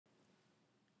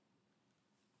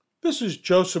This is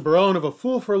Joseph Barone of A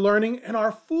Fool for Learning, and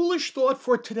our foolish thought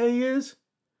for today is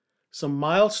some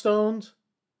milestones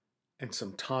and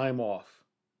some time off.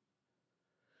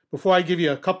 Before I give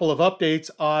you a couple of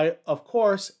updates, I, of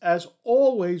course, as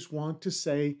always, want to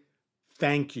say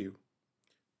thank you.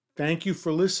 Thank you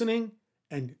for listening,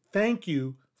 and thank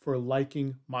you for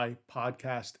liking my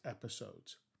podcast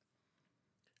episodes.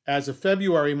 As of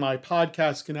February, my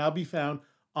podcast can now be found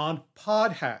on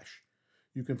Podhash.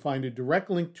 You can find a direct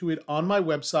link to it on my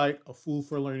website,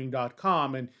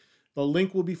 afoolforlearning.com, and the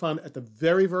link will be found at the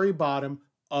very, very bottom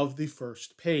of the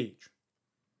first page.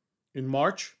 In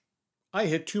March, I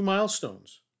hit 2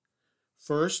 milestones.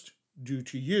 First, due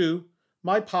to you,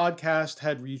 my podcast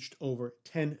had reached over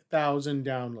 10,000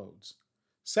 downloads.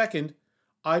 Second,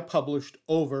 I published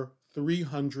over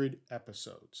 300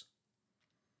 episodes.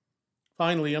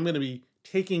 Finally, I'm going to be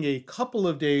taking a couple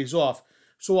of days off,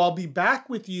 so I'll be back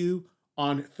with you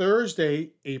on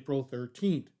Thursday, April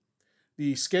 13th.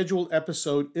 The scheduled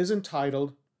episode is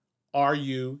entitled, Are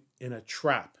You in a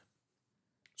Trap?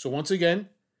 So once again,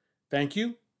 thank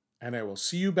you, and I will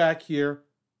see you back here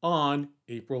on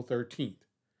April 13th.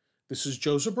 This is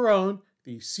Joseph Barone,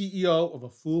 the CEO of A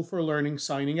Fool for Learning,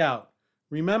 signing out.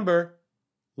 Remember,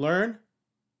 learn,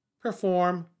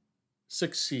 perform,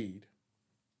 succeed.